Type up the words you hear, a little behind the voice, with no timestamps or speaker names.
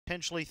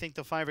potentially think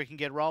the favourite can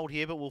get rolled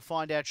here, but we'll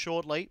find out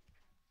shortly.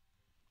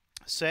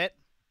 Set.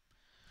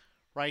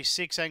 Race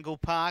 6,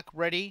 Angle-Park,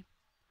 ready.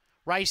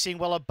 Racing,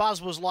 well, a Buzz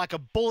was like a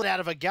bullet out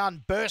of a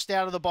gun, burst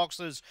out of the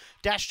boxes,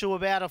 dashed to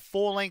about a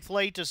 4-length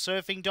lead to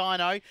Surfing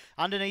Dino.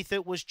 Underneath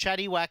it was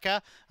Chatty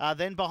Whacker.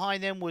 Then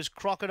behind them was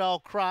Crocodile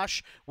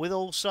Crush, with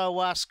also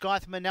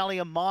Skythe Manelli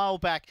a mile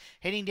back.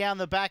 Heading down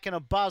the back, and a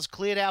Buzz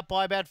cleared out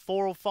by about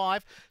 4 or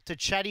 5 to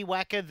Chatty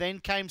Whacker. Then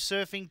came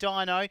Surfing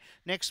Dino.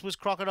 Next was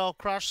Crocodile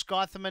Crush,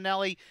 Skythe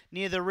Manelli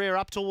near the rear,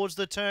 up towards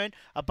the turn.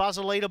 A Buzz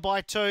a leader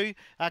by 2.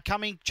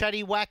 Coming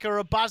Chatty Whacker,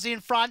 a Buzz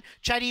in front.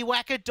 Chatty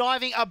Whacker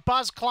diving, a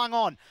Buzz clung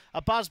on.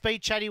 A Buzz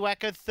beat Chatty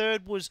Whacker.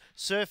 Third was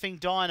Surfing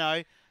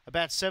Dino.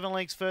 About 7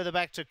 lengths further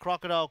back to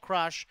Crocodile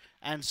Crush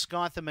and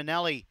Skythe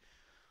Manelli.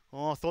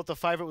 Oh, I thought the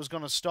favourite was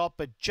going to stop,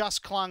 but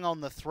just clung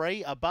on the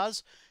 3, a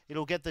Buzz.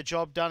 It'll get the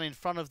job done in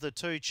front of the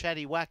 2,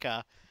 Chatty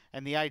Whacker,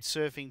 and the 8,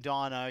 Surfing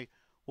Dino,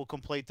 will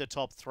complete the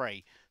top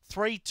 3.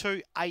 3,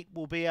 2, 8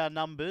 will be our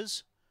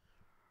numbers.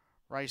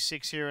 Race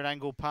 6 here at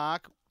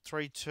Angle-Park.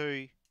 3,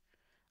 2,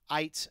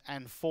 8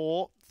 and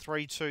 4.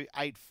 3, 2,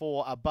 8,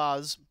 4, a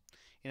Buzz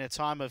in a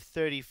time of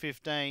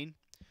 30:15,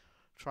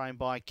 trained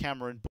by Cameron.